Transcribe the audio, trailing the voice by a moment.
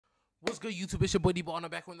What's good, YouTube? It's your boy D-Ball, and I'm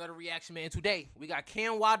back with another reaction, man. Today, we got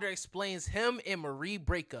Cam Wilder explains him and Marie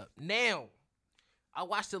breakup. Now, I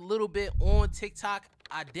watched a little bit on TikTok.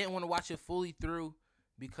 I didn't want to watch it fully through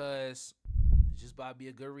because it's just about to be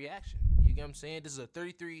a good reaction. You get what I'm saying? This is a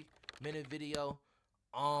 33-minute video.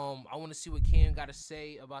 I want to see what Cam got to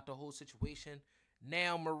say about the whole situation.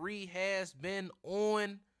 Now, Marie has been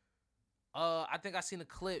on, I think I seen a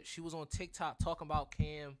clip. She was on TikTok talking about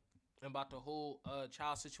Cam and about the whole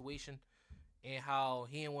child situation and how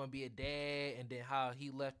he didn't want to be a dad and then how he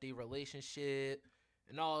left the relationship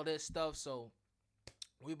and all this stuff. So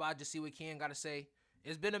we about to see what Cam got to say.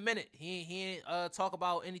 It's been a minute. He ain't talk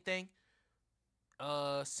about anything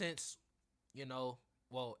since, you know,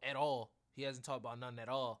 well, at all. He hasn't talked about nothing at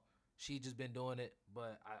all. She just been doing it,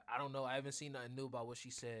 but I don't know. I haven't seen nothing new about what she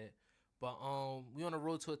said. But we on the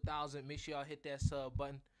road to 1,000. Make sure y'all hit that sub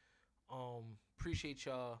button. Appreciate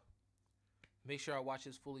y'all. Make sure I watch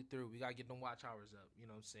this fully through. We gotta get them watch hours up. You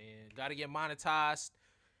know what I'm saying? Gotta get monetized.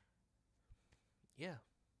 Yeah,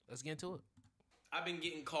 let's get into it. I've been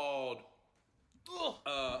getting called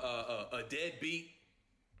a deadbeat.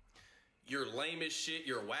 You're lame as shit.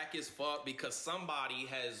 You're whack as fuck because somebody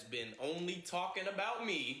has been only talking about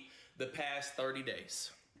me the past 30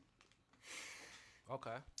 days.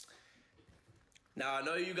 Okay. Now, I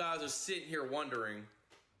know you guys are sitting here wondering,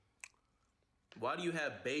 why do you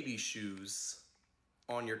have baby shoes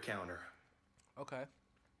on your counter? Okay.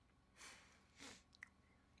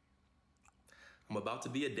 I'm about to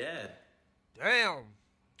be a dad. Damn.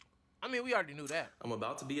 I mean, we already knew that. I'm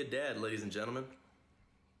about to be a dad, ladies and gentlemen.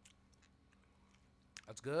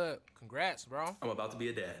 That's good. Congrats, bro. I'm about to be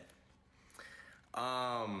a dad.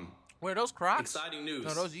 Where are those Crocs? Exciting news.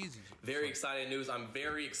 No, those Yeezys. Very exciting news. I'm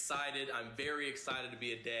very excited. I'm very excited to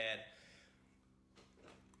be a dad.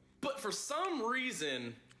 But for some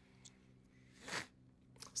reason,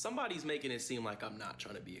 somebody's making it seem like I'm not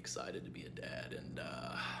trying to be excited to be a dad. And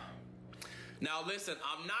now listen,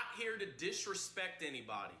 I'm not here to disrespect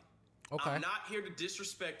anybody. Okay. I'm not here to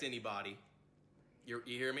disrespect anybody. You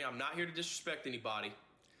hear me? I'm not here to disrespect anybody.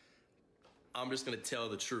 I'm just going to tell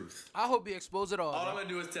the truth. I hope you expose it all. All I'm going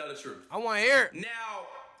to do is tell the truth. I want to hear it. Now,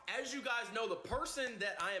 as you guys know, the person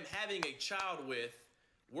that I am having a child with,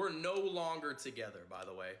 we're no longer together, by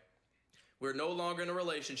the way. We're no longer in a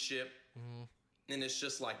relationship, and it's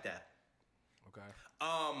just like that. Okay.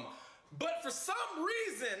 But for some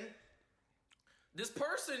reason, this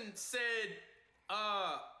person said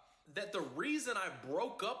that the reason I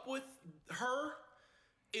broke up with her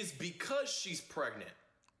is because she's pregnant.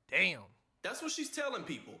 Damn. That's what she's telling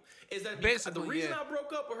people. Is that basically the reason I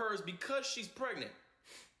broke up with her is because she's pregnant.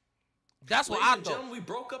 That's what Ladies I and thought. gentlemen, we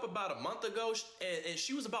broke up about a month ago, and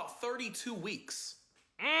she was about 32 weeks.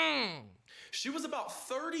 She was about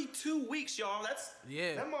 32 weeks, y'all. That's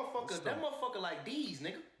that motherfucker. That motherfucker like these,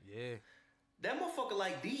 nigga. Yeah. That motherfucker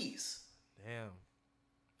like these. Damn.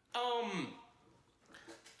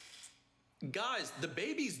 Guys, the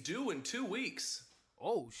baby's due in 2 weeks.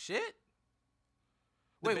 Oh shit.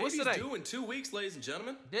 The Wait, what's baby's today? due in 2 weeks, ladies and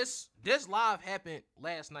gentlemen. This live happened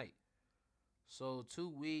last night. So 2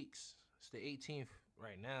 weeks. It's the 18th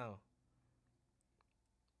right now.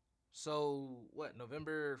 So what?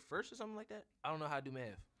 November 1st or something like that? I don't know how to do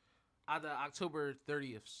math. Either October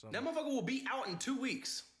 30th. Something. That motherfucker will be out in 2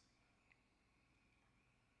 weeks.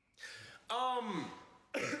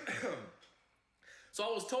 So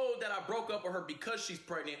I was told that I broke up with her because she's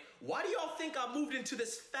pregnant. Why do y'all think I moved into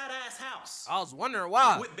this fat ass house? I was wondering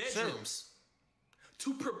why. With bedrooms.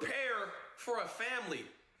 To prepare for a family.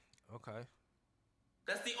 Okay.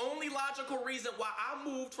 That's the only logical reason why I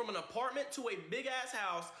moved from an apartment to a big ass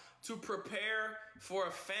house to prepare for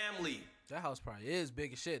a family. That house probably is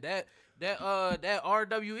big as shit. That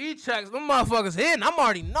RWE checks, them motherfuckers hitting. I'm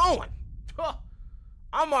already knowing.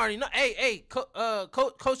 I'm already know. Hey,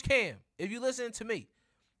 Coach Cam, if you listen to me,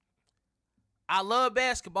 I love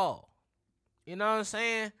basketball. You know what I'm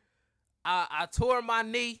saying? I tore my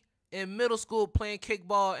knee in middle school playing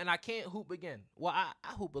kickball, and I can't hoop again. Well, I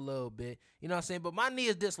hoop a little bit. You know what I'm saying? But my knee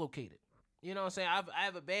is dislocated. You know what I'm saying? I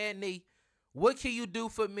have a bad knee. What can you do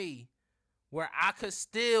for me where I could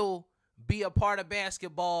still be a part of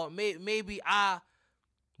basketball? Maybe I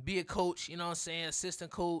be a coach, you know what I'm saying,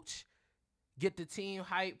 assistant coach, get the team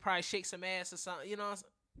hype, probably shake some ass or something, you know what I'm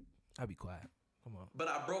saying? I'll be quiet. Come on. But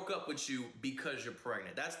I broke up with you because you're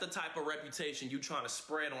pregnant. That's the type of reputation you trying to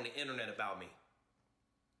spread on the internet about me.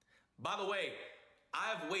 By the way,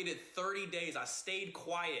 I've waited 30 days. I stayed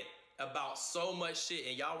quiet about so much shit,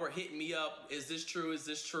 and y'all were hitting me up. Is this true? Is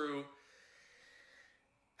this true?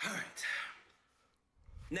 All right.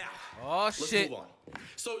 Now, let's move on.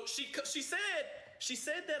 So she said She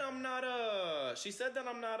said that I'm not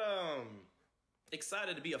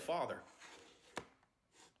excited to be a father.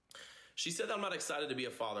 She said that I'm not excited to be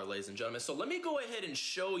a father, ladies and gentlemen. So let me go ahead and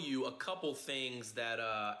show you a couple things that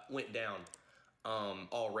went down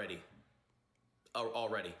already.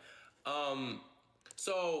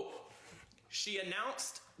 So she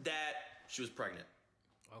announced that she was pregnant.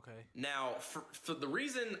 Okay. Now, for the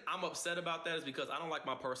reason I'm upset about that is because I don't like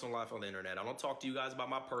my personal life on the internet. I don't talk to you guys about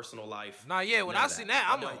my personal life. Nah, yeah, when I seen that,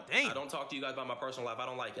 I'm like, damn. I don't talk to you guys about my personal life. I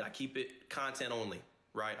don't like it. I keep it content only,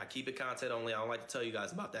 right? I keep it content only. I don't like to tell you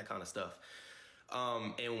guys about that kind of stuff.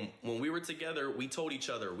 And when we were together, we told each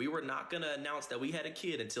other we were not going to announce that we had a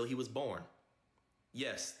kid until he was born.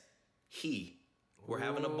 Yes, we're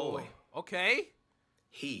having a boy. Okay.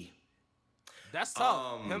 That's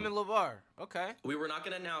tough. Him and LeVar. Okay. We were not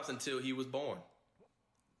going to announce until he was born.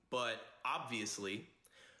 But obviously,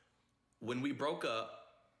 when we broke up,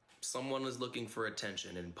 someone was looking for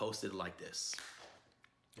attention and posted like this.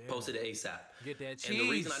 Damn. Posted it ASAP. Get that cheese. And the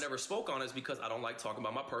reason I never spoke on it is because I don't like talking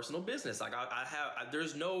about my personal business. Like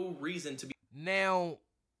there's no reason to be. Now,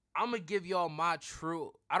 I'm going to give y'all my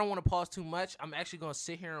true. I don't want to pause too much. I'm actually going to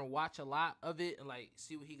sit here and watch a lot of it and like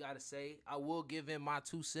see what he got to say. I will give him my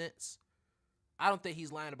 2 cents. I don't think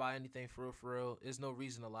he's lying about anything for real. There's no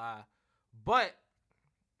reason to lie. But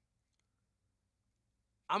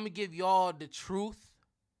I'm going to give y'all the truth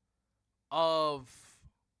of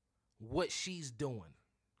what she's doing.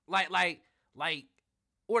 Like,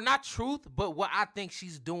 or not truth, but what I think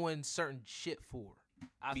she's doing certain shit for.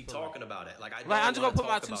 Be talking about it. Like, I'm just going to put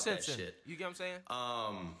my 2 cents in. Shit. You get what I'm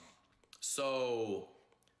saying? So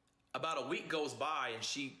about a week goes by and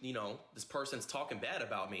she, this person's talking bad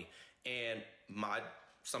about me. And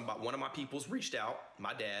one of my peoples reached out.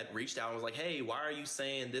 My dad reached out and was like, "Hey, why are you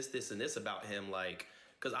saying this, and this about him?" Like,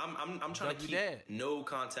 because I'm trying to keep no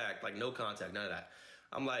contact, none of that.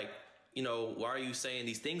 I'm like, why are you saying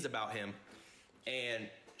these things about him? And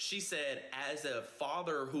she said, as a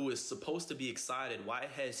father who is supposed to be excited, why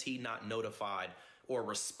has he not notified or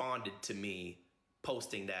responded to me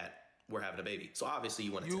posting that we're having a baby? So obviously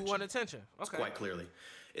you want attention. You want attention. Okay.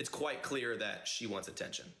 It's quite clear that she wants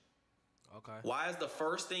attention. Okay. Why is the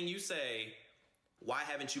first thing you say, why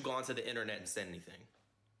haven't you gone to the internet and said anything?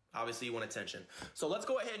 Obviously you want attention. So let's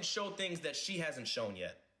go ahead and show things that she hasn't shown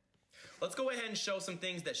yet. Let's go ahead and show some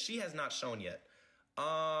things that she has not shown yet.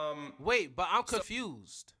 Wait, but I'm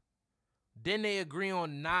confused. Didn't they agree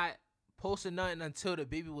on not posting nothing until the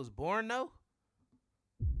baby was born, though?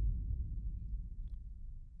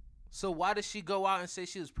 So why did she go out and say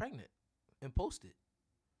she was pregnant and post it?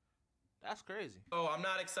 That's crazy. Oh, I'm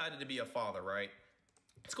not excited to be a father, right?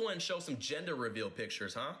 Let's go ahead and show some gender reveal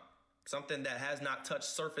pictures, huh? Something that has not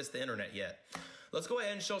surfaced the internet yet. Let's go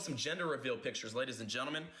ahead and show some gender reveal pictures, ladies and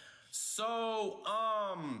gentlemen. So,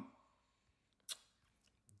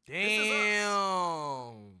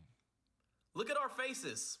 damn. Look at our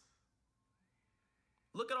faces.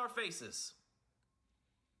 Look at our faces.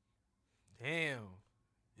 Damn.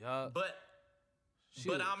 Yeah. But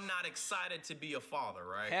I'm not excited to be a father,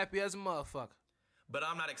 right? Happy as a motherfucker. But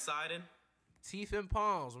I'm not excited. Teeth and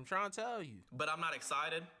palms, I'm trying to tell you. But I'm not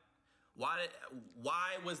excited. Why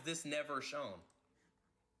was this never shown?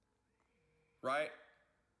 Right?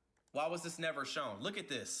 Why was this never shown? Look at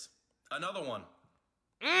this. Another one.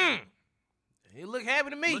 He look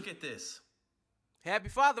happy to me. Look at this. Happy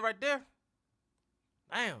father right there.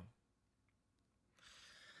 Damn.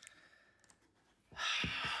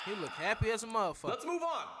 He look happy as a motherfucker.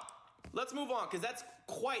 Let's move on, because that's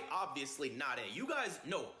quite obviously not it. You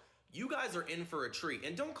guys are in for a treat.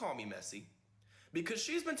 And don't call me messy, because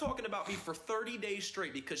she's been talking about me for 30 days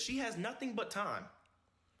straight because she has nothing but time.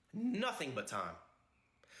 Nothing but time.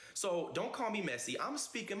 So don't call me messy. I'm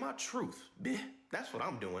speaking my truth. That's what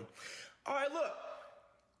I'm doing. All right, look.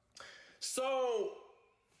 So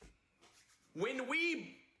when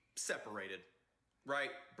we separated, right,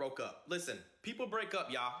 broke up. Listen, people break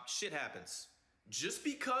up, y'all. Shit happens. Just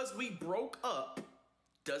because we broke up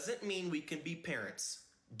doesn't mean we can be parents.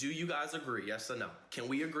 Do you guys agree? Yes or no? Can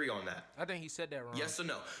we agree on that? I think he said that wrong. Yes or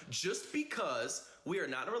no? Just because we are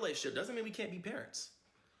not in a relationship doesn't mean we can't be parents.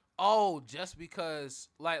 Oh, just because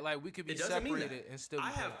like we could be separated and still be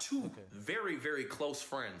I have two very, very close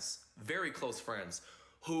friends,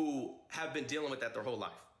 who have been dealing with that their whole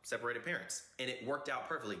life. Separated parents. And it worked out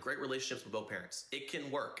perfectly. Great relationships with both parents. It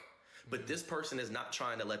can work. But this person is not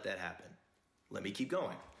trying to let that happen. Let me keep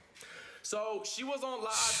going. So she was on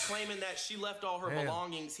live claiming that she left all her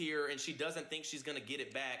belongings here and she doesn't think she's going to get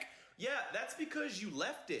it back. Yeah, that's because you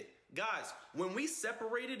left it. Guys, when we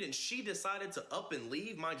separated and she decided to up and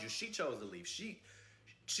leave, mind you, she chose to leave. She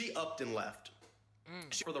upped and left.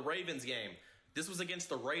 For the Ravens game. This was against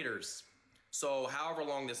the Raiders. So however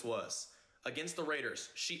long this was. Against the Raiders,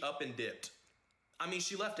 she up and dipped. I mean,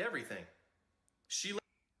 she left everything. She left.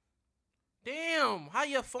 Damn, how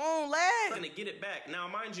your phone lag? Gonna get it back. Now,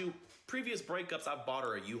 mind you, previous breakups, I've bought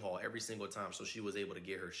her a U-Haul every single time, so she was able to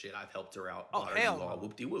get her shit. I've helped her out. Oh, bought her hell U-Haul, no.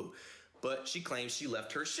 whoop-de-woo. But she claims she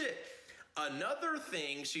left her shit. Another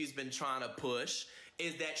thing she's been trying to push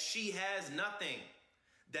is that she has nothing.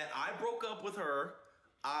 That I broke up with her,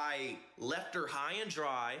 I left her high and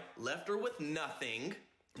dry, left her with nothing,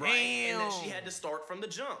 right? And that she had to start from the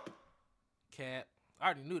jump. Cat. I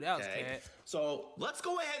already knew that was cat. So let's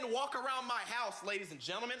go ahead and walk around my house, ladies and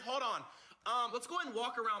gentlemen. Hold on. Let's go ahead and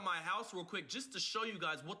walk around my house real quick just to show you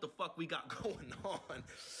guys what the fuck we got going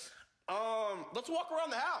on. Let's walk around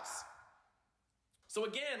the house. So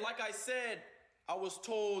again, like I said, I was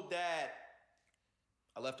told that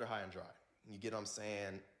I left her high and dry. You get what I'm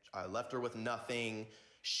saying? I left her with nothing.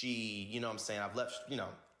 She, you know what I'm saying? I've left, you know,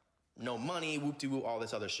 no money, whoop-de-woo, all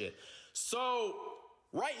this other shit. So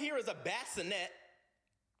right here is a bassinet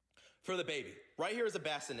for the baby. Right here is a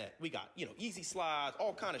bassinet. We got, you know, easy slides,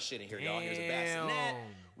 all kind of shit in here, y'all. Here's a bassinet.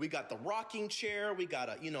 We got the rocking chair. We got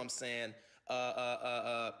a, you know what I'm saying,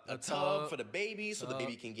 a tub for the baby so the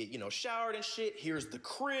baby can get, you know, showered and shit. Here's the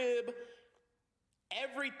crib.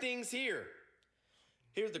 Everything's here.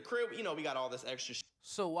 Here's the crib. You know, we got all this extra shit.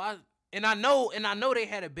 So why? And I know they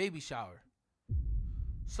had a baby shower.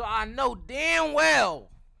 So I know damn well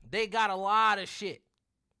they got a lot of shit.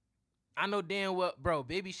 I know damn well, bro,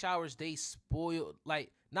 baby showers, they spoil,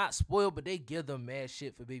 like, not spoil, but they give them mad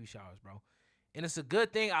shit for baby showers, bro. And it's a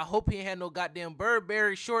good thing. I hope he ain't had no goddamn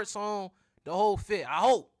Burberry shorts on the whole fit.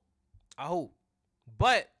 I hope.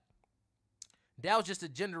 But that was just a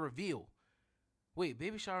gender reveal. Wait,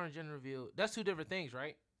 baby shower and gender reveal, that's two different things,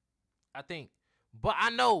 right? I think. But I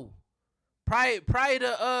know prior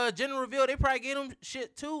to gender reveal, they probably gave them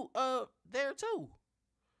shit too there too.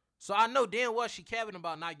 So I know damn well she capping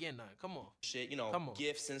about not getting none. Come on. Shit, you know,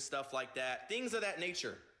 gifts and stuff like that. Things of that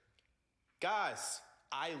nature. Guys,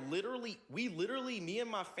 we literally, me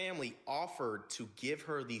and my family offered to give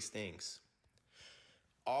her these things.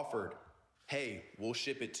 Offered, hey, we'll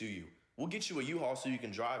ship it to you. We'll get you a U-Haul so you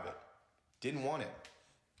can drive it. Didn't want it.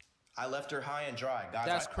 I left her high and dry. Guys,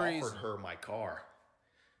 that's crazy. Offered her my car.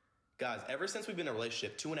 Guys, ever since we've been in a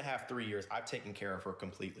relationship, 2.5, 3 years, I've taken care of her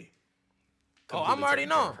completely. Oh, I'm already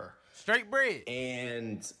knowing. Straight bread.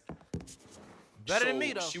 And better than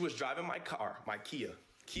me, though. She was driving my car, my Kia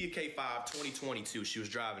K5 2022. She was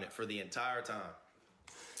driving it for the entire time.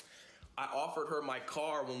 I offered her my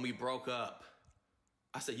car when we broke up.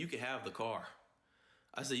 I said, you can have the car.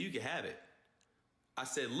 I said, you can have it. I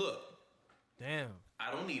said, look. Damn.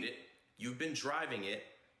 I don't need it. You've been driving it.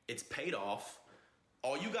 It's paid off.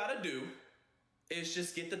 All you got to do is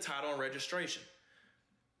just get the title and registration.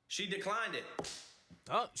 She declined it.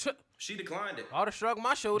 Oh, she declined it. I ought to shrug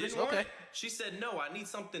my shoulders. Didn't want okay. it. She said, no, I need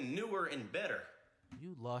something newer and better.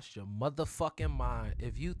 You lost your motherfucking mind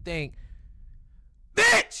if you think,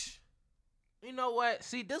 bitch! You know what?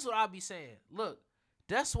 See, this is what I be saying. Look,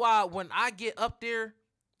 that's why when I get up there,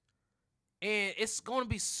 and it's going to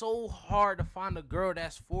be so hard to find a girl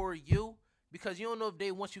that's for you because you don't know if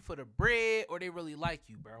they want you for the bread or they really like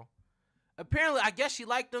you, bro. Apparently, I guess she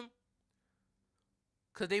liked them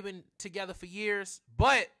because they've been together for years.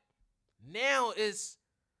 But now it's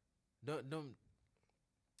them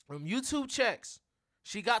YouTube checks.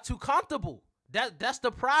 She got too comfortable. That's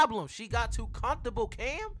the problem. She got too comfortable,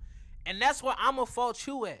 Cam. And that's what I'm going to fault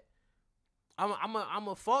you at. I'm going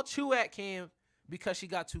to fault you at, Cam, because she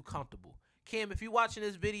got too comfortable. Cam, if you're watching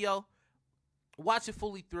this video, watch it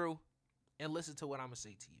fully through and listen to what I'm going to say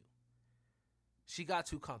to you. She got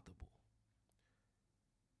too comfortable.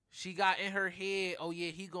 She got in her head, oh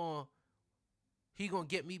yeah, he gonna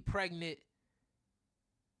get me pregnant.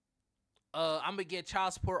 I'm gonna get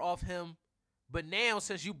child support off him. But now,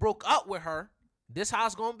 since you broke up with her, this how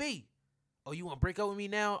it's gonna be. Oh, you wanna break up with me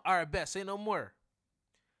now? All right, bet, say no more.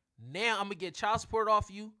 Now I'm gonna get child support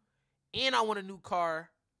off you, and I want a new car.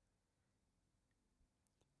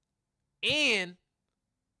 And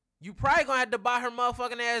you probably gonna have to buy her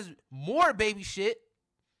motherfucking ass more baby shit.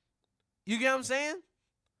 You get what I'm saying?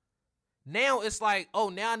 Now it's like, oh,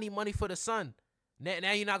 now I need money for the son.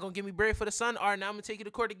 Now you're not going to give me bread for the son? All right, now I'm going to take you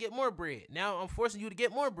to court to get more bread. Now I'm forcing you to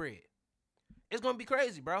get more bread. It's going to be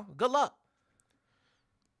crazy, bro. Good luck.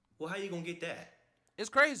 Well, how you going to get that? It's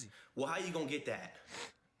crazy. Well, how you going to get that?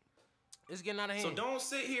 It's getting out of hand. So don't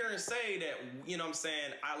sit here and say that, you know what I'm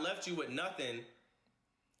saying, I left you with nothing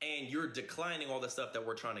and you're declining all the stuff that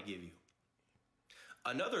we're trying to give you.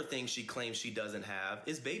 Another thing she claims she doesn't have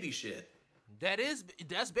is baby shit.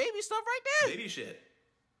 That's baby stuff right there. Baby shit.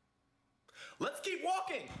 Let's keep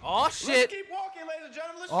walking. Oh shit. Let's keep walking, ladies and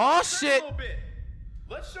gentlemen. Let's show the crib a little bit.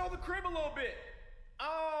 Let's show the crib a little bit.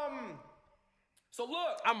 So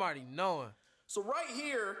look. I'm already knowing. So right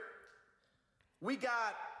here, we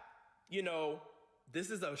got, you know,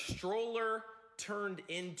 this is a stroller turned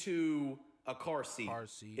into a car seat.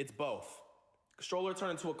 It's both. Stroller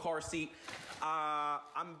turned into a car seat.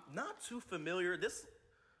 I'm not too familiar.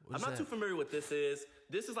 I'm not too familiar with this is.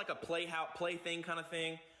 This is like a plaything kind of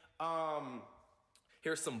thing.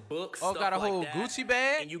 Here's some books. Oh, got a whole like Gucci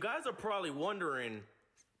bag? And you guys are probably wondering,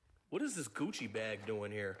 what is this Gucci bag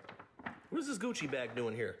doing here? What is this Gucci bag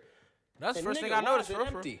doing here? That's the first thing I noticed.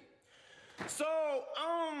 Empty. So,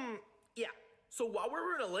 yeah. So while we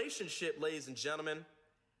were in a relationship, ladies and gentlemen,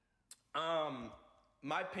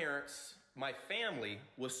 my parents, my family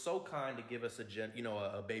was so kind to give us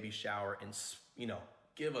a baby shower and,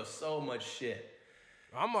 give us so much shit.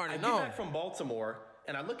 I'm already I get back from Baltimore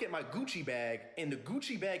and I look at my Gucci bag and the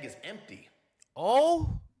Gucci bag is empty.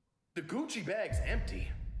 Oh? The Gucci bag's empty.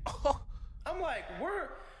 I'm like,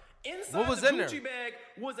 inside what was the in Gucci there? bag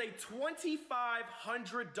was a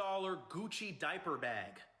 $2,500 Gucci diaper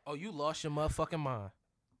bag. Oh, you lost your motherfucking mind.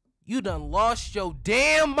 You done lost your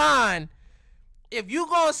damn mind.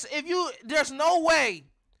 There's no way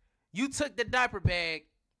you took the diaper bag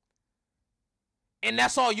and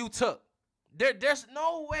that's all you took. There's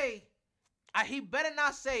no way. He better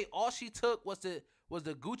not say all she took was the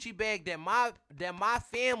Gucci bag that my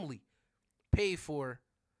family paid for,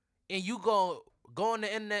 and you go on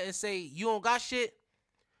the internet and say you don't got shit.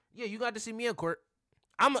 Yeah, you got to see me in court.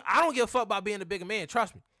 I don't give a fuck about being a bigger man.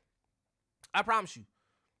 Trust me. I promise you.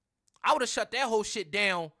 I would have shut that whole shit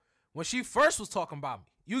down when she first was talking about me.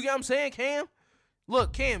 You get what I'm saying, Cam?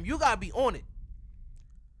 Look, Cam, you gotta be on it.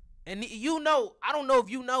 And you know, I don't know if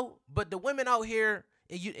you know, but the women out here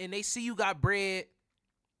and they see you got bread,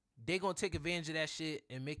 they gonna take advantage of that shit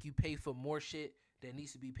and make you pay for more shit that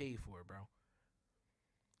needs to be paid for, bro.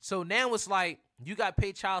 So now it's like you got to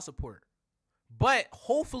pay child support, but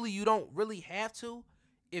hopefully you don't really have to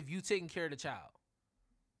if you taking care of the child.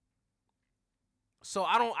 So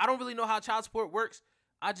I don't really know how child support works.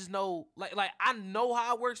 I just know like I know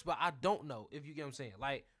how it works, but I don't know, if you get what I'm saying.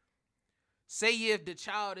 Like, say if the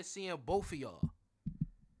child is seeing both of y'all.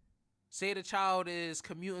 Say the child is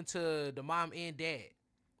commuting to the mom and dad.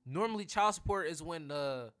 Normally child support is when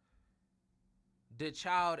the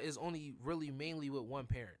child is only really mainly with one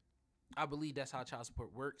parent. I believe that's how child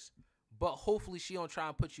support works. But hopefully she don't try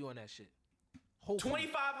and put you on that shit. Hopefully.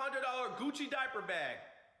 $2,500 Gucci diaper bag,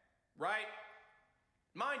 right?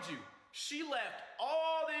 Mind you, she left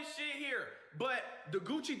all this shit here, but the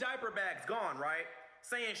Gucci diaper bag's gone, right?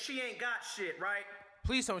 Saying she ain't got shit, right?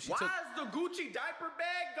 Please tell me she took... Why is the Gucci diaper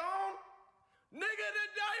bag gone? Nigga, the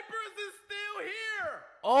diapers is still here.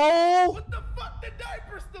 Oh! What the fuck the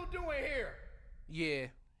diapers still doing here? Yeah.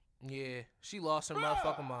 She lost her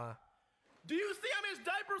motherfucking mind. Do you see how many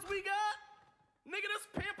diapers we got? Nigga, this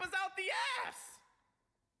pamper's out the ass.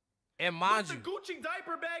 And mind you, the Gucci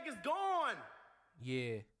diaper bag is gone.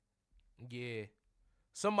 Yeah.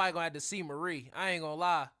 Somebody gonna have to see Marie. I ain't gonna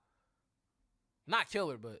lie. Not kill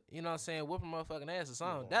her, but you know what I'm saying? Whoop her motherfucking ass or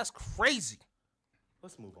something. That's crazy.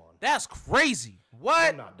 Let's move on. That's crazy. What?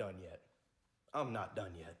 I'm not done yet. I'm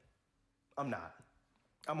not.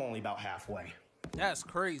 I'm only about halfway. That's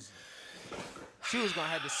crazy. She was gonna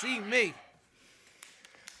have to see me.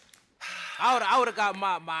 I would have got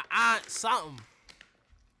my aunt something.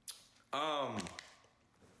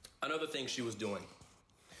 Another thing she was doing.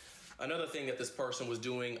 Another thing that this person was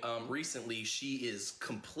doing recently, she is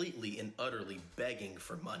completely and utterly begging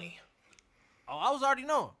for money. Oh, I was already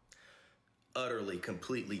knowing. Utterly,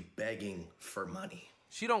 completely begging for money.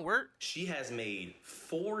 She don't work? She has made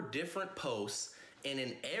 4 different posts, and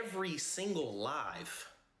in every single live,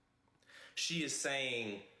 she is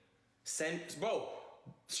saying, she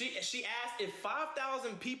asked if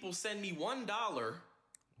 5,000 people send me $1,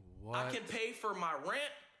 I can pay for my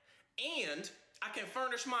rent and I can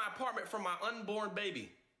furnish my apartment for my unborn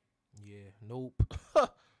baby. Yeah, nope.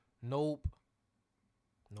 Nope.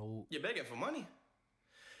 You're begging for money.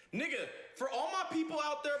 Nigga, for all my people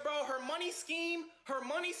out there, bro, her money scheme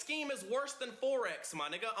is worse than Forex, my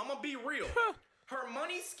nigga. I'm gonna be real. Her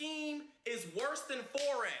money scheme is worse than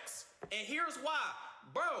Forex. And here's why.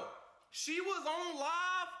 Bro, she was on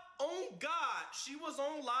live, on God. She was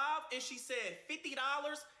on live and she said $50.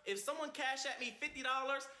 If someone cash at me $50,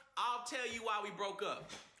 I'll tell you why we broke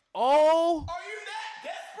up. Oh. Are you that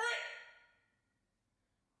desperate?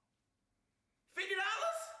 $50?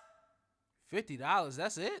 $50,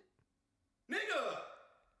 that's it? Nigga.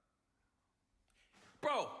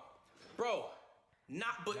 Bro,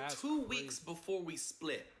 not but That's 2 crazy. weeks before we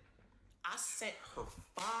split, I sent her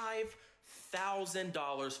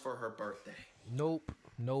 $5,000 for her birthday. Nope.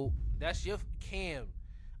 That's your Cam.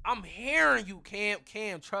 I'm hearing you, Cam.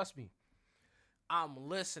 Cam, trust me. I'm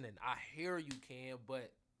listening. I hear you, Cam,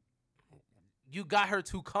 but you got her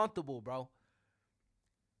too comfortable, bro.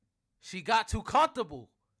 She got too comfortable.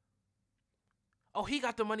 Oh, he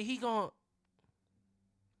got the money. He gon'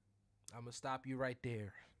 I'm gonna stop you right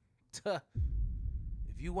there. If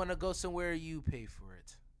you want to go somewhere, you pay for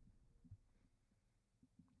it.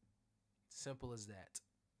 Simple as that.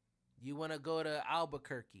 You want to go to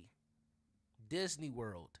Albuquerque, Disney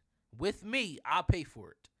World, with me, I'll pay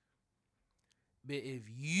for it. But if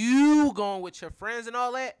you going with your friends and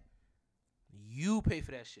all that, you pay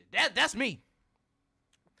for that shit. That's me.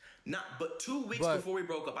 But 2 weeks before we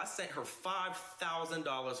broke up, I sent her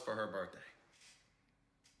 $5,000 for her birthday.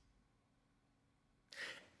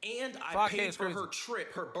 And I paid for her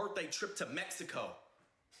trip, her birthday trip to Mexico.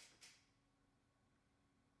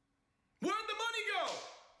 Where'd the money go?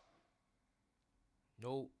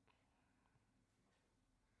 Nope.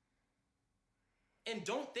 And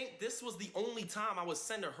don't think this was the only time I was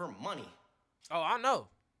sending her money. Oh, I know.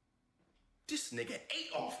 This nigga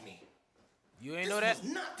ate off me. You ain't know that? This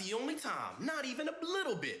was not the only time. Not even a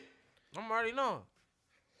little bit. I'm already knowing.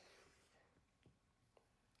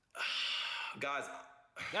 Guys.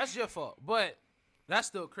 That's your fault. But that's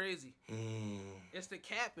still crazy. It's the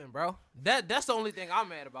capping, bro. That's the only thing I'm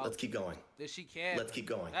mad about. Let's keep going. That she capping. Let's keep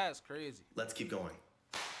going. That's crazy. Let's keep going.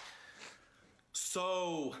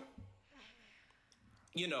 So,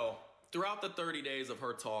 you know, throughout the 30 days of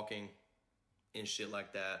her talking and shit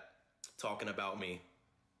like that, talking about me,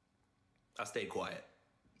 I stayed quiet.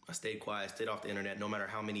 I stayed off the internet, no matter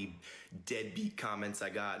how many deadbeat comments I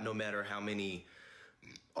got, no matter how many,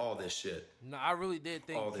 all this shit. No, I really did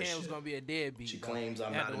think Cam was going to be a deadbeat. She claims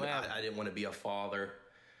I didn't want to be a father.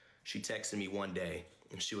 She texted me one day,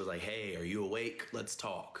 and she was like, hey, are you awake? Let's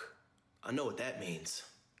talk. I know what that means.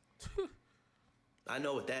 I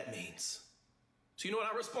know what that means. So you know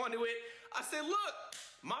what I responded with? I said, look,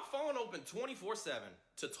 my phone open 24/7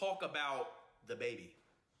 to talk about the baby.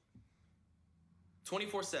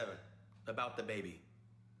 24/7 about the baby.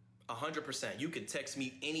 100%. You can text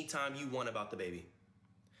me anytime you want about the baby.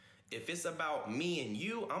 If it's about me and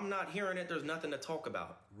you, I'm not hearing it. There's nothing to talk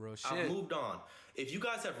about. Real shit. I've moved on. If you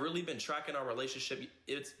guys have really been tracking our relationship,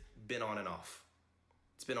 it's been on and off.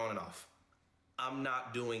 It's been on and off. I'm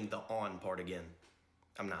not doing the on part again.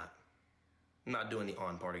 I'm not doing the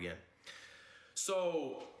on part again.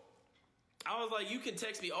 So I was like, you can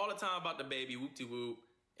text me all the time about the baby, whoop-de-whoop.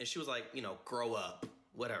 And she was like, you know, grow up,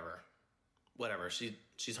 whatever.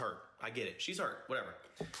 She's hurt. I get it. She's hurt, whatever.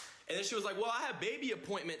 And then she was like, well, I have baby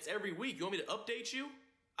appointments every week. You want me to update you?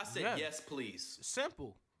 I said, yes, please.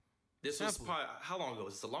 Simple. This was probably, how long ago?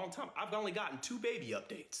 It's a long time. I've only gotten 2 baby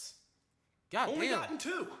updates. Only gotten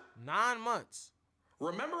 2. 9 months.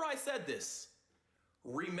 Remember I said this.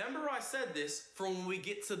 For when we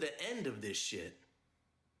get to the end of this shit.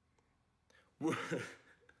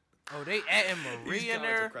 Oh, they adding Marie These in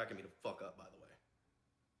comments there? are cracking me the fuck up, by the way.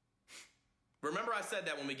 Remember I said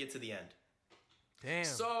that when we get to the end. Damn.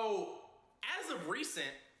 So, as of recent,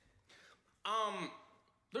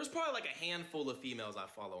 there's probably like a handful of females I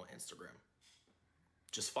follow on Instagram.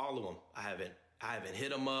 Just follow them. I haven't hit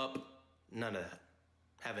them up. None of that.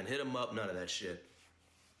 Haven't hit them up. None of that shit.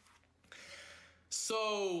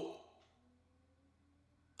 So,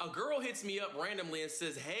 a girl hits me up randomly and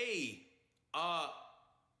says, hey,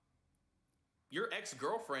 your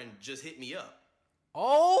ex-girlfriend just hit me up.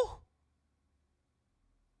 Oh?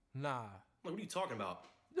 Nah. Like, what are you talking about?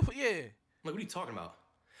 Yeah. Like, what are you talking about?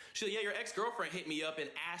 She's like, yeah, your ex-girlfriend hit me up and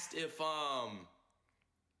asked if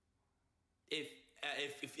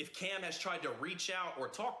Cam has tried to reach out or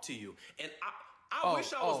talk to you. And I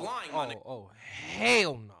wish I was lying, my nigga. Oh,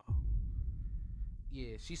 hell no.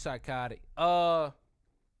 Yeah, she's psychotic.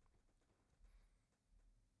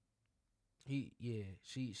 She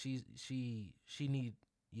need,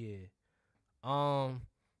 yeah.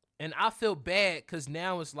 And I feel bad because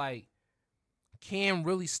now it's like Cam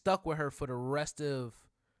really stuck with her for the rest of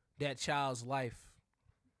that child's life.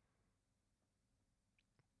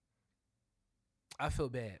 I feel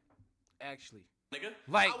bad, actually. Nigga,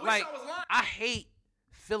 I hate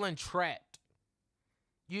feeling trapped.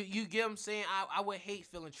 You get what I'm saying? I would hate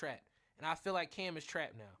feeling trapped. And I feel like Cam is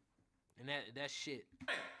trapped now. And that's shit.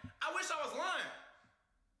 I wish I was lying.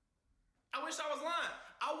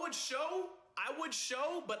 I would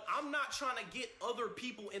show, but I'm not trying to get other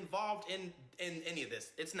people involved in any of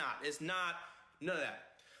this. It's not none of that.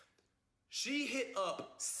 She hit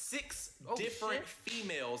up 6 Oh, different shit.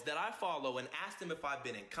 females that I follow and asked them if I've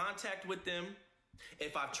been in contact with them,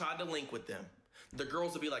 if I've tried to link with them. The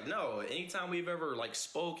girls would be like, no, anytime we've ever like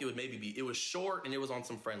spoke, it was short and it was on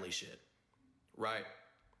some friendly shit, right?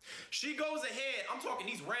 She goes ahead, I'm talking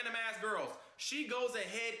these random ass girls. She goes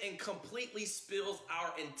ahead and completely spills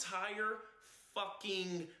our entire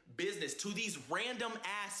fucking business to these random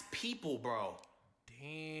ass people, bro.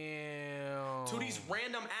 Damn. To these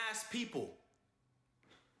random ass people.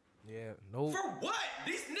 Yeah, nope. For what?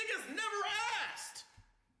 These niggas never asked.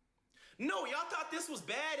 No, y'all thought this was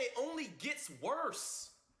bad. It only gets worse.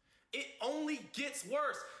 It only gets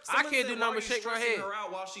worse. I can't do nothing but shake my head. Her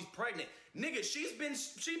out while she's pregnant. Nigga, she's been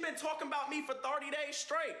talking about me for 30 days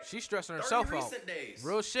straight. She's stressing herself 30 out. recent days.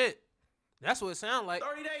 Real shit. That's what it sounds like.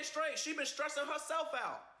 30 days straight. She been stressing herself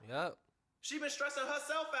out. Yep. She been stressing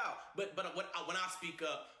herself out. But when I speak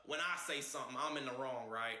up, when I say something, I'm in the wrong,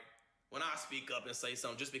 right? When I speak up and say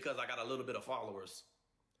something just because I got a little bit of followers.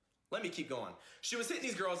 Let me keep going. She was hitting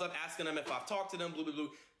these girls up, asking them if I've talked to them, blah, blah, blah,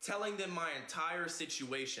 telling them my entire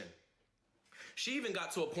situation. She even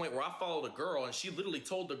got to a point where I followed a girl and she literally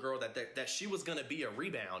told the girl that she was going to be a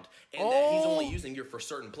rebound and that he's only using you for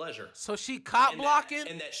certain pleasure. So she cop blocking?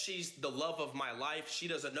 And that she's the love of my life. She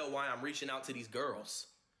doesn't know why I'm reaching out to these girls.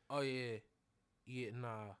 Oh, yeah. Yeah,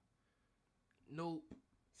 nah.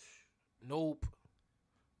 Nope.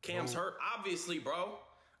 Cam's hurt. Obviously, bro.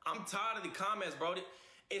 I'm tired of the comments, bro.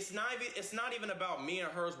 It's not even about me and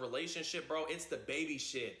her's relationship, bro. It's the baby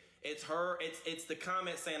shit. It's her. It's the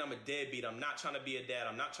comments saying I'm a deadbeat. I'm not trying to be a dad.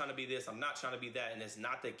 I'm not trying to be this. I'm not trying to be that. And it's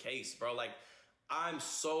not the case, bro. Like, I'm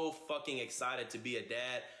so fucking excited to be a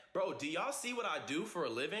dad. Bro, do y'all see what I do for a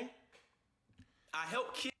living? I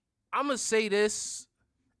help kids. I'm going to say this,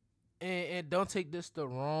 and don't take this the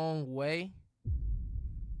wrong way.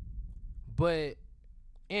 But,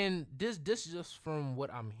 and this is just from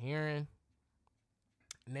what I'm hearing.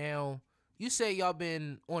 Now, you say y'all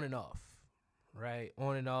been on and off, right?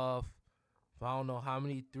 On and off. For I don't know how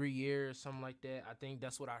many, 3 years, something like that. I think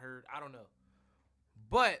that's what I heard. I don't know.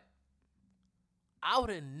 But I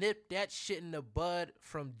would have nipped that shit in the bud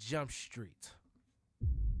from Jump Street.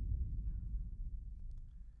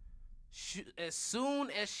 As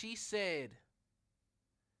soon as she said,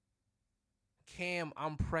 Cam,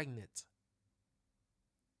 I'm pregnant,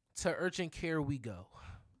 to urgent care we go.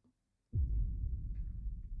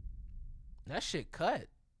 That shit cut.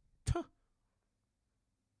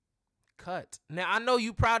 Cut. Now, I know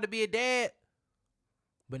you proud to be a dad,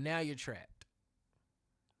 but now you're trapped.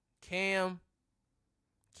 Cam,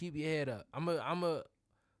 keep your head up. I'm a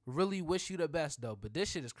really wish you the best, though, but this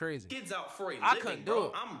shit is crazy. Kids out for a living, I couldn't do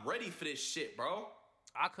it. I'm ready for this shit, bro.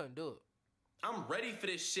 I couldn't do it. I'm ready for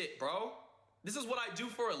this shit, bro. This is what I do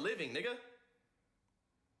for a living, nigga.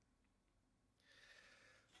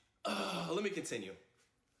 Let me continue.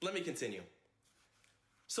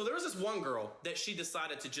 So there was this one girl that she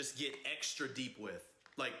decided to just get extra deep with.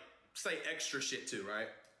 Like, say extra shit to, right?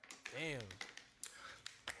 Damn.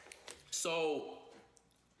 So,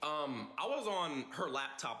 I was on her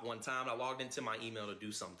laptop one time. I logged into my email to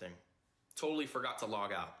do something. Totally forgot to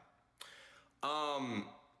log out.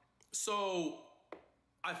 So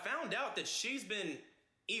I found out that she's been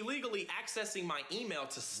illegally accessing my email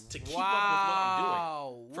to keep up with what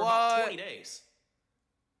I'm doing for about 20 days.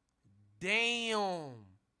 Damn.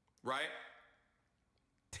 Right?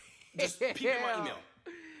 Just peeping my email.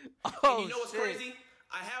 Oh, and you know what's crazy?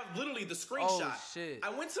 I have literally the screenshot. Oh, shit.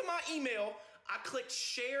 I went to my email. I clicked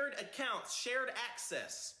shared accounts, shared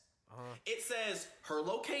access. It says her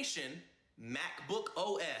location, MacBook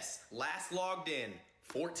OS, last logged in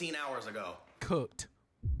 14 hours ago. Cooked.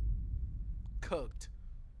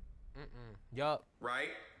 Yup. Right?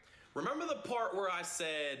 Remember the part where I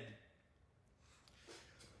said,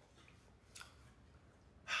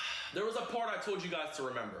 there was a part I told you guys to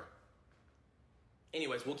remember.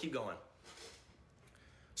 Anyways, we'll keep going.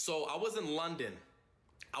 So I was in London.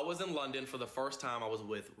 For the first time. I was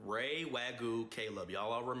with Ray, Wagyu, Caleb.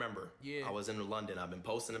 Y'all all remember. Yeah. I was in London. I've been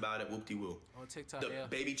posting about it. Whoop-de-woo. On TikTok, The yeah.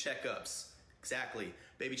 baby checkups. Exactly.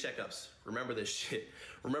 Baby checkups. Remember this shit.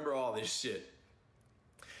 Remember all this shit.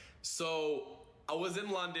 So I was in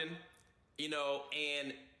London, you know,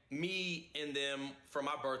 and me and them, for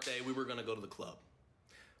my birthday, we were going to go to the club.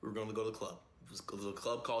 It was a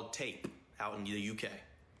club called Tape out in the UK.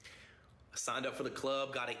 I signed up for the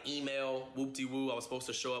club, got an email, whoop-de-woo. I was supposed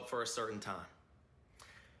to show up for a certain time.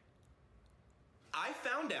 I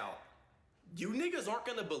found out, you niggas aren't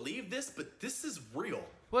gonna believe this, but this is real.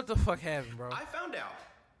 What the fuck happened, bro? I found out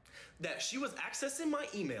that she was accessing my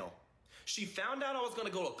email. She found out I was gonna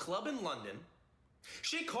go to a club in London.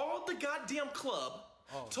 She called the goddamn club,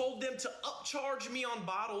 told them to upcharge me on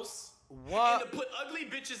bottles, What? and to put ugly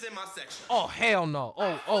bitches in my section. Oh, hell no.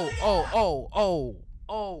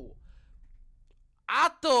 Oh. I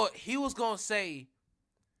thought he was going to say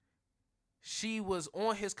she was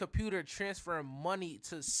on his computer transferring money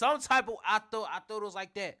to some type of, I thought it was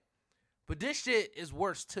like that. But this shit is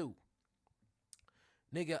worse too.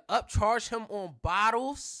 Nigga, upcharge him on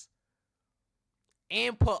bottles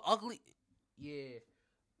and put ugly. Yeah.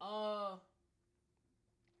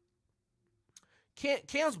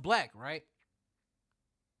 Cam's black, right?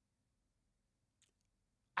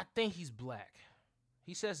 I think he's black.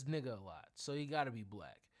 He says nigga a lot, so he gotta be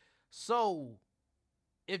black. So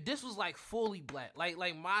if this was like fully black, like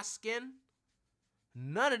my skin,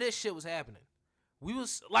 none of this shit was happening. We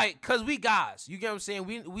was like, cause we guys, you get what I'm saying?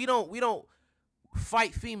 We don't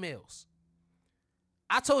fight females.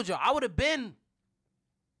 I told y'all I would have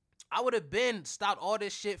been stopped all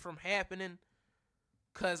this shit from happening,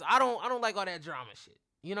 cause I don't like all that drama shit.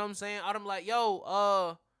 You know what I'm saying? I'm like,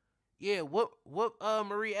 yo, yeah, what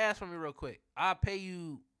Marie asked for me real quick. I'll pay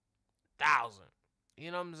you 1,000.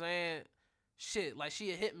 You know what I'm saying? Shit, like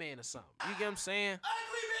she a hitman or something. You get what I'm saying?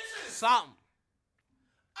 Ugly bitches. Something.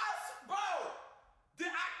 Bro,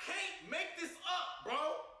 I can't make this up,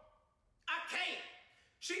 bro. I can't.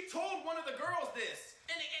 She told one of the girls this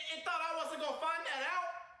and thought I wasn't gonna find that out.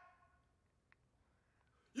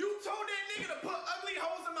 You told that nigga to put ugly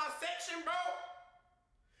hoes in my section, bro.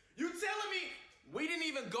 You telling me we didn't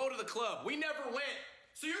even go to the club. We never went.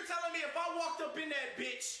 So you're telling me if I walked up in that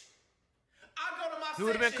bitch, I go to my section. He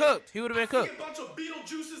would have been cooked. He would have been cooked. See a bunch of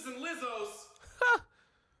Beetlejuices and Lizzos.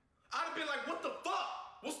 I'd have been like, what the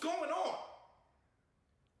fuck? What's going on?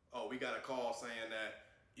 Oh, we got a call saying that,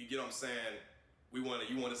 you get what I'm saying, you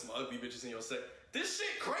wanted some ugly bitches in your set. This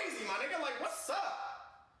shit crazy, my nigga. Like, what's up?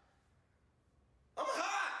 I'm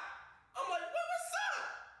hot. I'm like, what's up?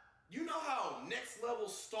 You know how next level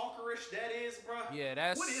stalkerish that is, bro? Yeah,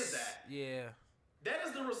 that's... What is that? Yeah. That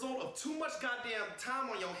is the result of too much goddamn time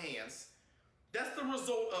on your hands. That's the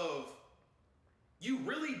result of you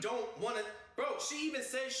really don't want to... Bro, she even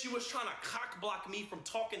said she was trying to cock block me from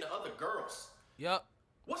talking to other girls. Yep.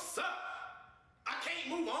 What's up? I can't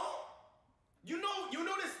move on. You know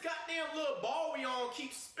this goddamn little ball we on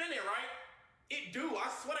keeps spinning, right? It do. I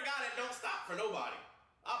swear to God, it don't stop for nobody.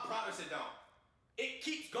 I promise it don't. It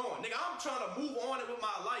keeps going. Nigga, I'm trying to move on with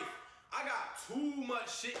my life. I got too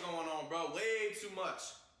much shit going on, bro. Way too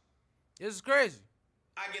much. This is crazy.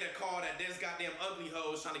 I get a call that there's goddamn ugly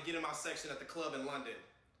hoes trying to get in my section at the club in London.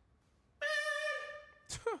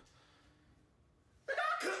 Man. I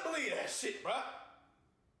couldn't believe that shit, bro.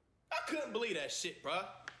 I couldn't believe that shit, bro.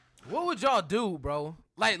 What would y'all do, bro?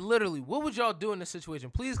 Like, literally, what would y'all do in this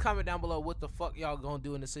situation? Please comment down below what the fuck y'all gonna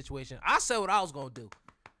do in this situation. I said what I was gonna do.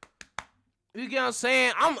 You get what I'm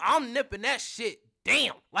saying? I'm nipping that shit.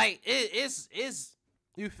 Damn. Like, it's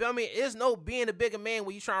you feel me? It's no being a bigger man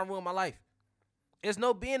when you trying to ruin my life. It's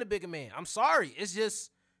no being a bigger man. I'm sorry. It's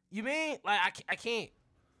just, you mean? Like, I can't.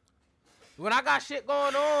 When I got shit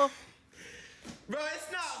going on. Bro,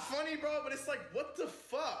 it's not funny, bro, but it's like, what the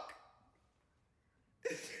fuck?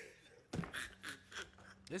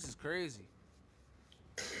 This is crazy.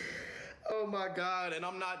 Oh my God, and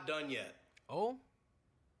I'm not done yet. Oh?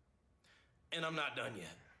 And I'm not done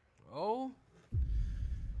yet. Oh?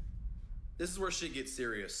 This is where shit gets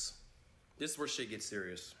serious. This is where shit gets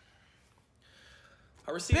serious.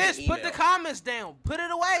 I received an email. Put the comments down. Put it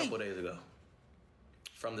away. A couple days ago.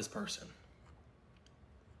 From this person.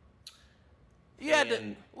 Yeah,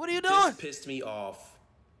 what are you doing? This pissed me off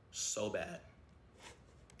so bad.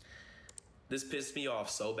 This pissed me off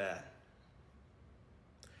so bad.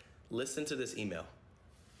 Listen to this email.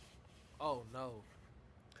 Oh, no.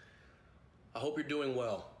 I hope you're doing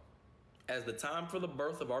well. As the time for the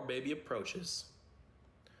birth of our baby approaches,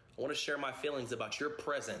 I want to share my feelings about your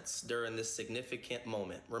presence during this significant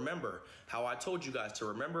moment. Remember how I told you guys to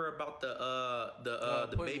remember about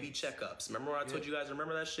the baby checkups. Remember when I told you guys to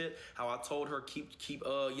remember that shit? How I told her keep you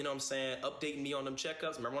know what I'm saying, updating me on them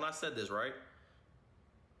checkups. Remember when I said this, right?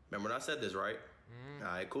 All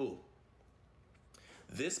right, cool.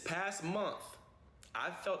 This past month,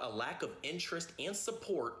 I felt a lack of interest and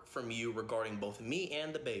support from you regarding both me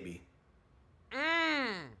and the baby.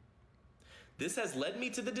 This has led me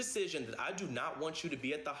to the decision that I do not want you to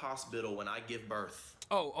be at the hospital when I give birth.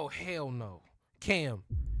 Oh, hell no. Cam,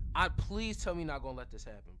 please tell me you're not gonna let this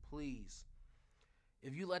happen. Please.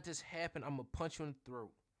 If you let this happen, I'm gonna punch you in the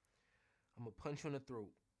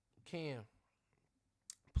throat. Cam,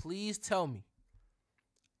 please tell me.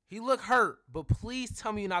 He look hurt, but please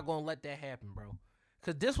tell me you're not gonna let that happen, bro.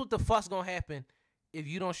 Cause this what the fuck's gonna happen if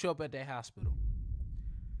you don't show up at that hospital.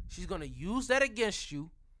 She's gonna use that against you.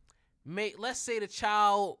 Let's say the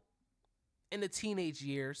child in the teenage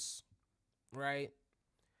years, right?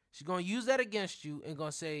 She's gonna use that against you and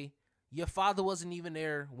gonna say your father wasn't even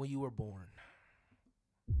there when you were born.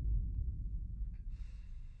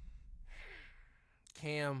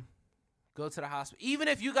 Cam, go to the hospital. Even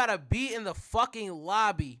if you gotta be in the fucking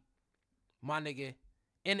lobby, my nigga,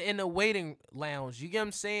 in the waiting lounge, you get what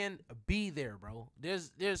I'm saying? Be there, bro.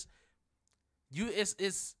 It's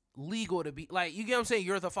legal to be like, you get what I'm saying?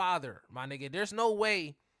 You're the father, my nigga. There's no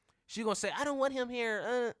way she gonna say, I don't want him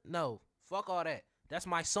here. No, fuck all that. That's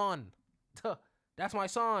my son. That's my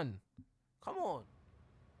son. Come on,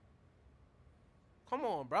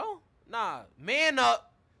 bro. Nah, man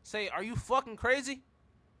up. Say, are you fucking crazy?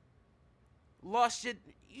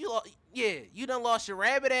 You done lost your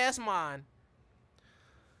rabbit ass mind.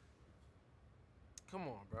 Come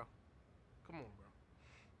on, bro.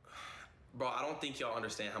 Bro, I don't think y'all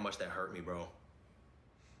understand how much that hurt me, bro.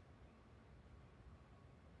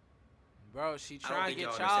 Bro, she trying to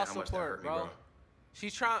get child support, bro.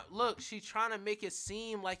 She's trying to make it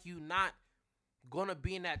seem like you not gonna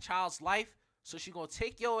be in that child's life. So she gonna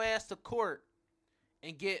take your ass to court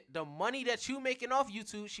and get the money that you making off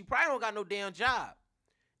YouTube. She probably don't got no damn job.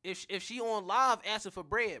 If she on live asking for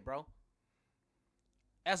bread, bro.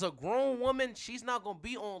 As a grown woman, she's not gonna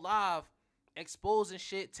be on live exposing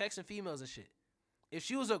shit, texting females and shit. If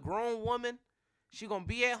she was a grown woman, she gonna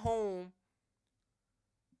be at home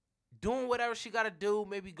doing whatever she gotta do,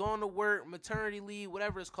 maybe going to work, maternity leave,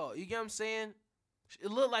 whatever it's called. You get what I'm saying?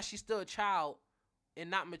 It look like she's still a child and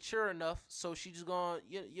not mature enough, so she just gonna,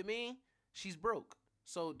 you mean? She's broke.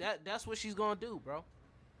 So that's what she's gonna do, bro.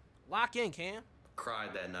 Lock in, Cam.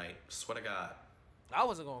 Cried that night. Swear to God. I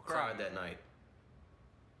wasn't gonna cry. Cried that night.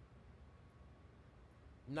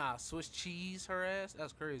 Nah, Swiss cheese her ass?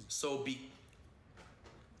 That's crazy.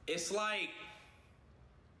 It's like,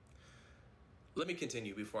 let me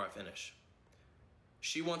continue before I finish.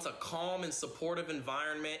 She wants a calm and supportive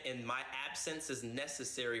environment, and my absence is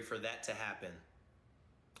necessary for that to happen.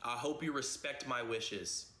 I hope you respect my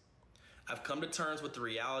wishes. I've come to terms with the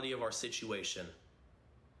reality of our situation.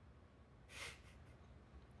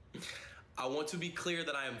 I want to be clear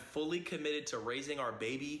that I am fully committed to raising our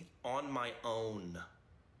baby on my own.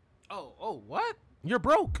 Oh, what? You're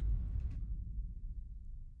broke.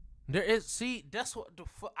 That's what the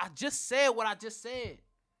fuck. I just said what I just said.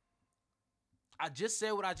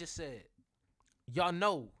 Y'all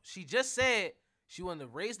know. She just said she wanted to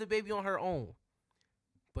raise the baby on her own.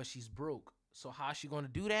 But she's broke. So how's she going to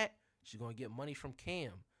do that? She's going to get money from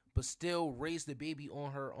Cam. But still raise the baby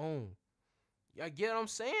on her own. Y'all get what I'm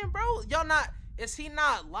saying, bro? Is he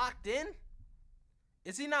not locked in?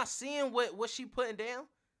 Is he not seeing what she putting down?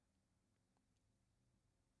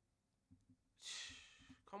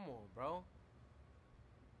 Come on, bro.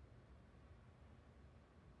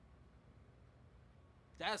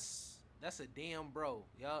 That's a damn bro.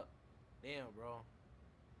 Yup. Damn, bro.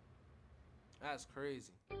 That's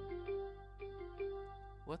crazy.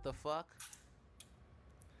 What the fuck?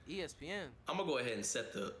 ESPN. I'm gonna go ahead and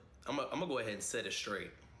set it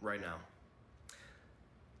straight right now.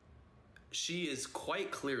 She is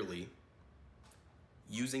quite clearly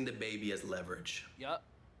using the baby as leverage. Yup.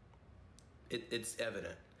 It's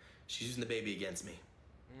evident. She's using the baby against me.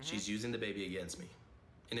 Mm-hmm. She's using the baby against me.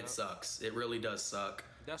 And It sucks. It really does suck.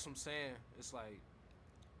 That's what I'm saying. It's like,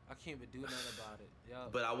 I can't even do nothing about it.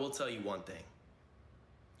 Yep. But I will tell you one thing.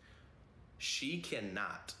 She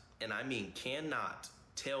cannot, and I mean cannot,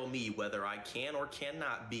 tell me whether I can or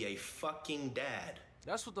cannot be a fucking dad.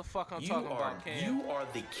 That's what the fuck I'm talking about, Cam. You are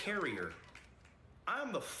the carrier.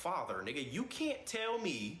 I'm the father, nigga. You can't tell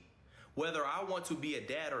me whether I want to be a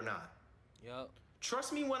dad or not. Yep.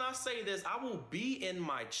 Trust me when I say this, I will be in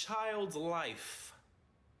my child's life.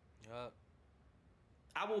 Yep.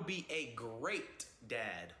 I will be a great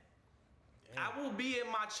dad. Damn. I will be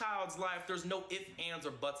in my child's life. There's no ifs, ands,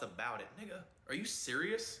 or buts about it, nigga. Are you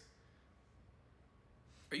serious?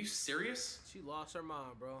 Are you serious? She lost her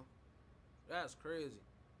mind, bro. That's crazy.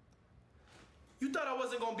 You thought I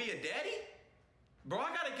wasn't gonna be a daddy? Bro,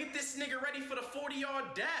 I gotta get this nigga ready for the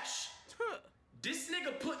 40-yard dash. This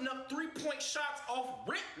nigga putting up 3-point shots off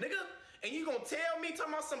rip, nigga. And you gonna tell me,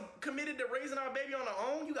 talking about some committed to raising our baby on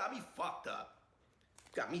our own? You got me fucked up.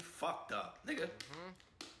 You got me fucked up, nigga. Mm-hmm.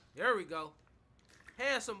 There we go.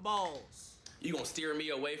 Have some balls. You gonna steer me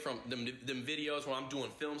away from them videos when I'm doing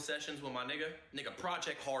film sessions with my nigga? Nigga,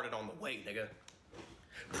 Project Harden on the way, nigga.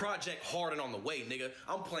 Project Harden on the way, nigga.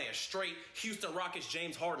 I'm playing straight Houston Rockets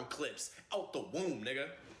James Harden clips. Out the womb, nigga.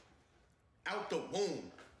 Out the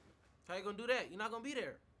womb. How you gonna do that? You're not gonna be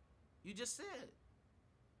there. You just said.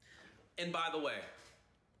 And by the way,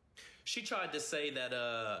 she tried to say that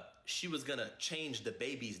she was gonna change the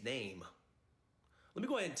baby's name. Let me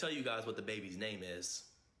go ahead and tell you guys what the baby's name is.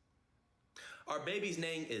 Our baby's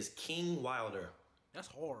name is King Wilder. That's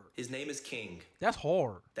hard. His name is King. That's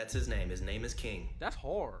hard. That's his name. His name is King. That's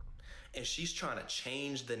hard. And she's trying to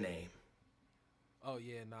change the name. Oh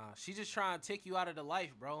yeah, nah. She just trying to take you out of the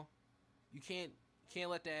life, bro. You can't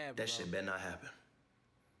let that happen. That shit better not happen.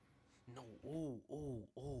 No.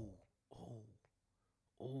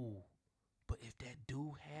 Oh. But if that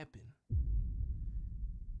do happen,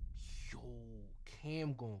 yo,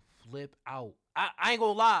 Cam gonna flip out. I ain't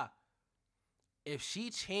gonna lie. If she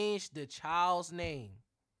changed the child's name,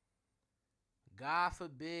 God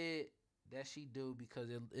forbid that she do, because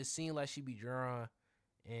it seemed like she be drunk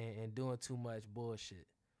and doing too much bullshit.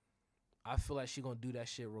 I feel like she gonna do that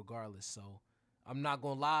shit regardless. So I'm not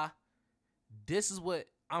gonna lie. This is what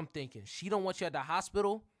I'm thinking. She don't want you at the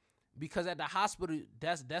hospital, because at the hospital,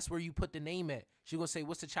 that's where you put the name at. She gonna say,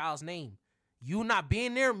 what's the child's name? You not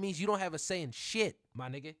being there means you don't have a say in shit, my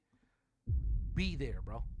nigga. Be there,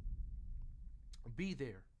 bro. Be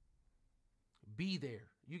there. Be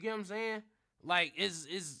there. You get what I'm saying? Like,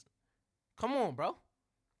 come on, bro.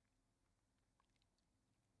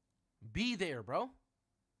 Be there, bro.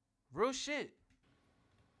 Real shit.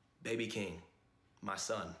 Baby King. My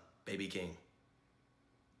son, Baby King.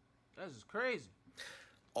 That's just crazy.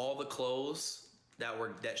 All the clothes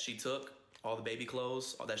that she took, all the baby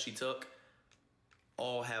clothes that she took,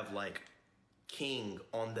 all have like King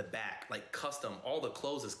on the back, like custom. All the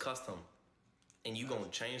clothes is custom. And you gonna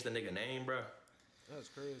change the nigga name, bro? That's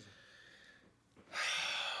crazy.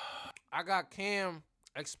 I got Cam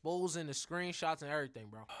exposing the screenshots and everything,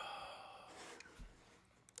 bro.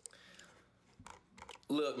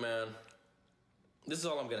 Look, man, this is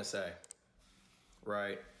all I'm gonna say,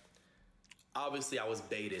 right? Obviously, I was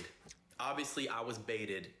baited. Obviously, I was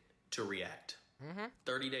baited to react.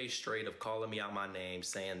 30 days straight of calling me out my name,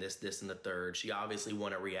 saying this, and the third. She obviously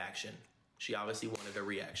wanted a reaction. She obviously wanted a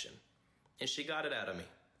reaction. And she got it out of me.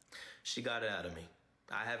 She got it out of me.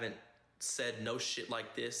 I haven't said no shit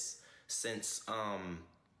like this since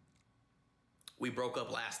we broke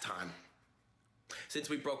up last time. Since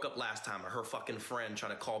we broke up last time, her fucking friend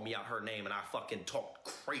trying to call me out her name, and I fucking talked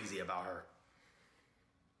crazy about her.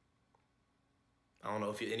 I don't know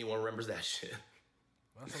if anyone remembers that shit.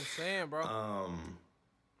 That's what I'm saying, bro.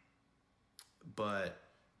 But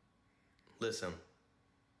listen,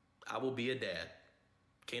 I will be a dad.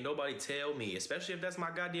 Can't nobody tell me, especially if that's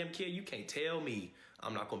my goddamn kid, you can't tell me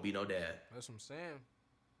I'm not gonna be no dad. That's what I'm saying.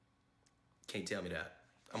 Can't tell me that.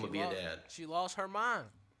 I'm gonna be a dad. She lost her mind.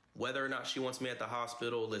 Whether or not she wants me at the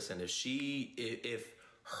hospital, listen, if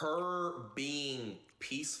her being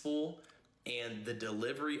peaceful and the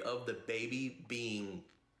delivery of the baby being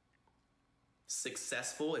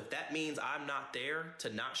successful, if that means I'm not there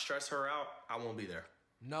to not stress her out, I won't be there.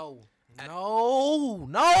 No.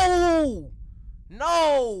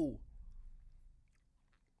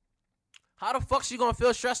 How the fuck she gonna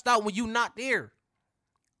feel stressed out when you not there?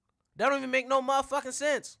 That don't even make no motherfucking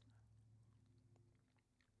sense.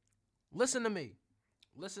 Listen to me.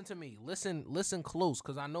 Listen to me. Listen close,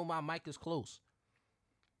 because I know my mic is close.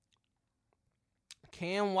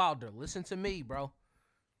 Cam Wilder, listen to me, bro.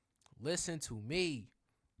 Listen to me.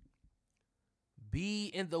 Be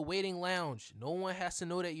in the waiting lounge. No one has to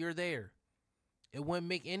know that you're there. It wouldn't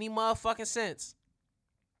make any motherfucking sense.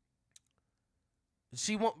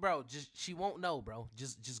 She won't, bro. She won't know, bro.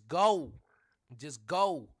 Just go. Just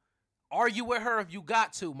go. Argue with her if you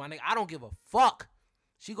got to, my nigga. I don't give a fuck.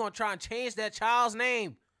 She gonna try and change that child's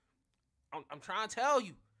name. I'm trying to tell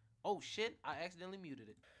you. Oh shit, I accidentally muted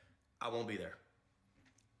it. I won't be there.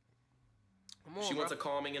 Come on, she bro. wants a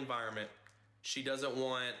calming environment. She doesn't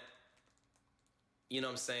want, you know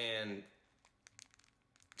what I'm saying?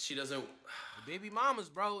 She doesn't. The baby mamas,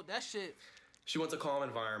 bro. That shit. She wants a calm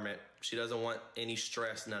environment. She doesn't want any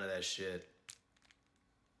stress, none of that shit.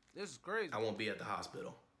 This is crazy. I won't be at the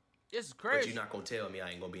hospital. This is crazy. But you're not gonna tell me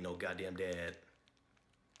I ain't gonna be no goddamn dad.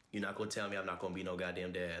 You're not gonna tell me I'm not gonna be no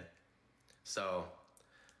goddamn dad. So,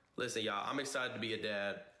 listen, y'all, I'm excited to be a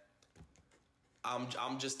dad.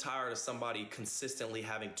 I'm just tired of somebody consistently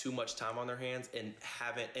having too much time on their hands and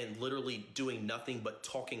literally doing nothing but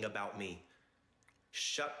talking about me.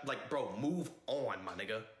 Bro, move on, my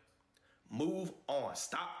nigga. Move on.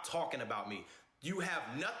 Stop talking about me. You have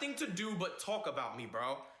nothing to do but talk about me,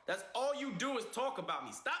 bro. That's all you do is talk about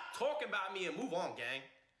me. Stop talking about me and move on, gang.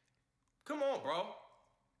 Come on, bro.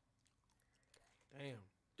 Damn.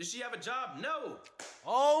 Does she have a job? No.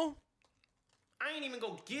 Oh. I ain't even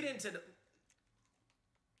gonna get into the.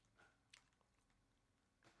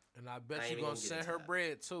 And I bet you gonna send her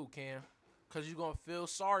bread too, Cam. Cause you gonna feel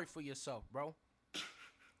sorry for yourself, bro.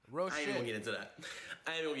 Real shit. I ain't even gonna get into that.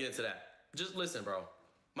 I ain't even gonna get into that. Just listen, bro.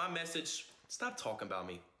 My message, stop talking about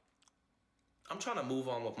me. I'm trying to move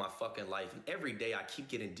on with my fucking life. And every day I keep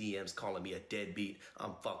getting DMs calling me a deadbeat.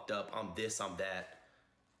 I'm fucked up. I'm this, I'm that.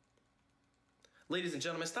 Ladies and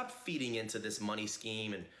gentlemen, stop feeding into this money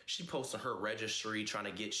scheme. And she posting her registry trying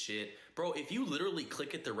to get shit. Bro, if you literally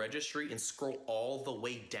click at the registry and scroll all the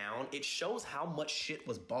way down, it shows how much shit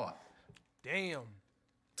was bought. Damn.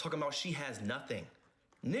 Talking about she has nothing.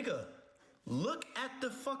 Nigga, look at the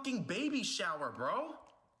fucking baby shower, bro.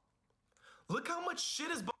 Look how much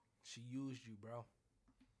shit is bought. She used you, bro.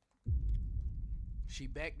 She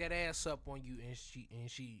backed that ass up on you and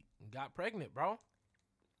she got pregnant, bro.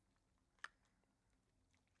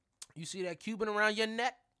 You see that Cuban around your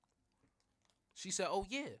neck? She said, oh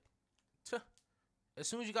yeah. As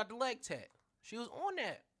soon as you got the leg tat, she was on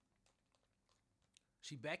that.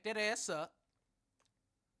 She backed that ass up.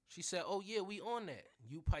 She said, oh yeah, we on that.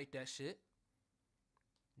 You piped that shit.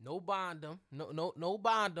 No bondum. No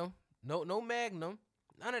bondum. No magnum.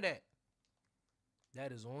 None of that.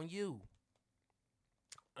 That is on you.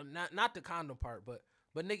 Not the condom part, but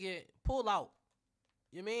nigga, pull out.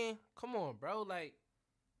 You mean? Come on, bro. Like,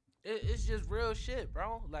 it's just real shit,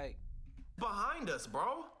 bro. Like, behind us,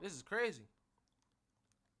 bro. This is crazy.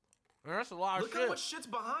 Man, that's a lot of shit. Look how much shit's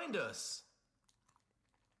behind us.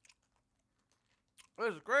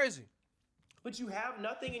 This is crazy. But you have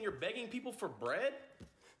nothing and you're begging people for bread?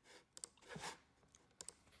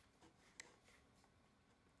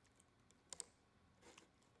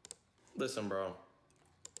 Listen, bro.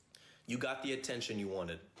 You got the attention you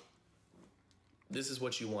wanted. This is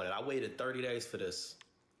what you wanted. I waited 30 days for this.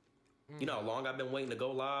 You know how long I've been waiting to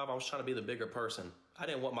go live? I was trying to be the bigger person. I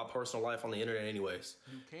didn't want my personal life on the internet anyways.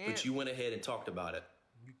 You can't. But you went ahead and talked about it.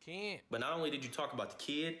 You can't. But not only did you talk about the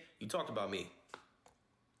kid, you talked about me.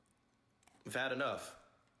 I've had enough.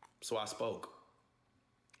 So I spoke.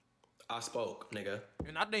 I spoke, nigga.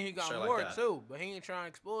 And I think he got Straight more like too, but he ain't trying to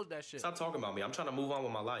expose that shit. Stop talking about me. I'm trying to move on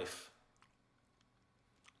with my life.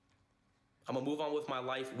 I'm gonna move on with my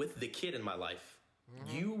life with the kid in my life.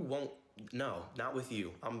 You won't. No, not with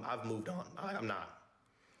you. I've moved on. I'm not.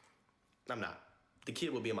 The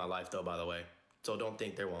kid will be in my life though, by the way. So don't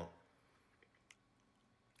think there won't.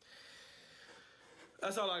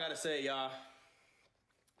 That's all I gotta say, y'all.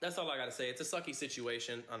 That's all I gotta say. It's a sucky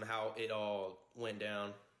situation on how it all went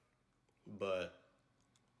down, but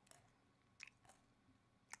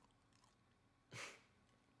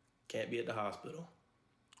can't be at the hospital.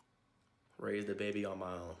 Raise the baby on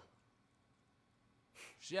my own.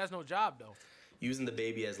 She has no job though. Using the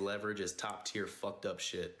baby as leverage is top tier fucked up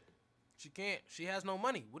shit. She can't. She has no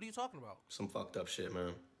money. What are you talking about? Some fucked up shit,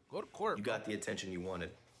 man. Go to court. You got the attention you wanted,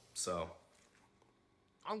 so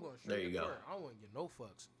I'm going straight there you to go. court. I don't want to get no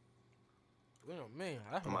fucks. You know, man,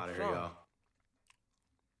 that's I'm out of here, y'all.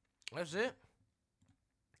 That's it.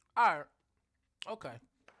 All right. Okay.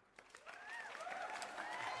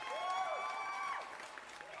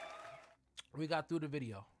 We got through the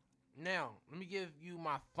video. Now, let me give you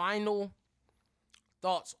my final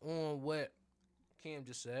thoughts on what Cam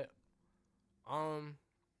just said. I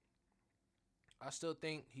still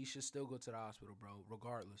think he should still go to the hospital, bro.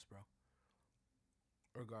 Regardless, bro.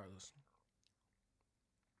 Regardless.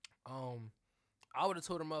 I would have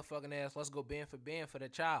told her motherfucking ass, let's go band for the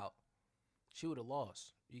child. She would have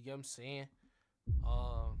lost. You get what I'm saying?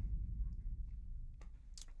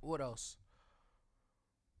 What else?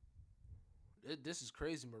 This is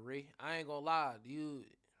crazy, Marie. I ain't gonna lie. Yeah,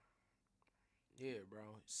 bro.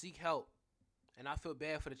 Seek help. And I feel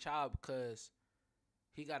bad for the child because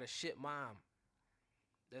he got a shit mom.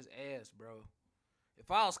 That's ass, bro.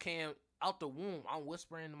 If I was Cam out the womb, I'm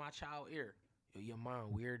whispering in my child's ear, yo, your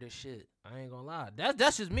mom weird as shit. I ain't gonna lie.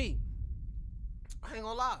 That's just me. I ain't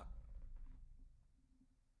gonna lie.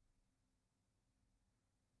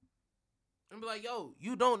 And be like, yo,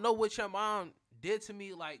 you don't know what your mom did to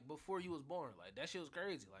me like before you was born. Like that shit was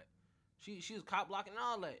crazy. Like she was cop blocking and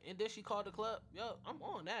all that. And then she called the club. Yo, I'm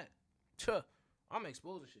on that. Tuh. I'm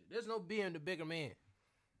exposing shit. There's no being the bigger man.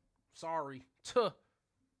 Sorry. Tuh.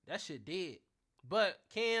 That shit dead. But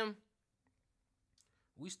Cam,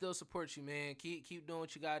 we still support you, man. Keep doing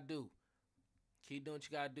what you gotta do. Keep doing what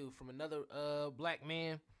you gotta do. From another black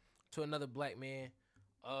man to another black man.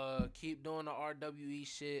 Keep doing the RWE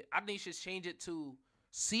shit. I think you should change it to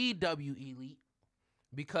CW Elite.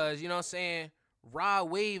 Because, you know what I'm saying, Rod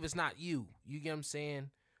Wave is not you. You get what I'm saying?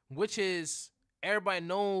 Which is, everybody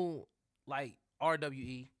know, like,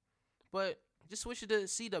 RWE. But just switch it to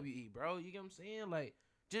CWE, bro. You get what I'm saying? Like,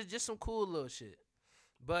 just some cool little shit.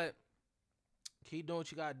 But keep doing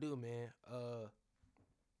what you gotta do, man.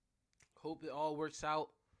 Hope it all works out.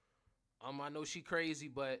 I know she crazy,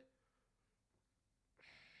 but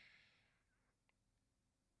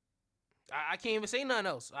I can't even say nothing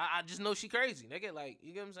else. I just know she crazy, nigga. Like,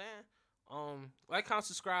 you get what I'm saying? Like, comment,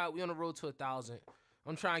 subscribe. We on the road to 1,000.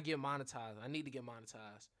 I'm trying to get monetized. I need to get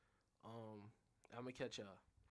monetized. I'm gonna catch y'all.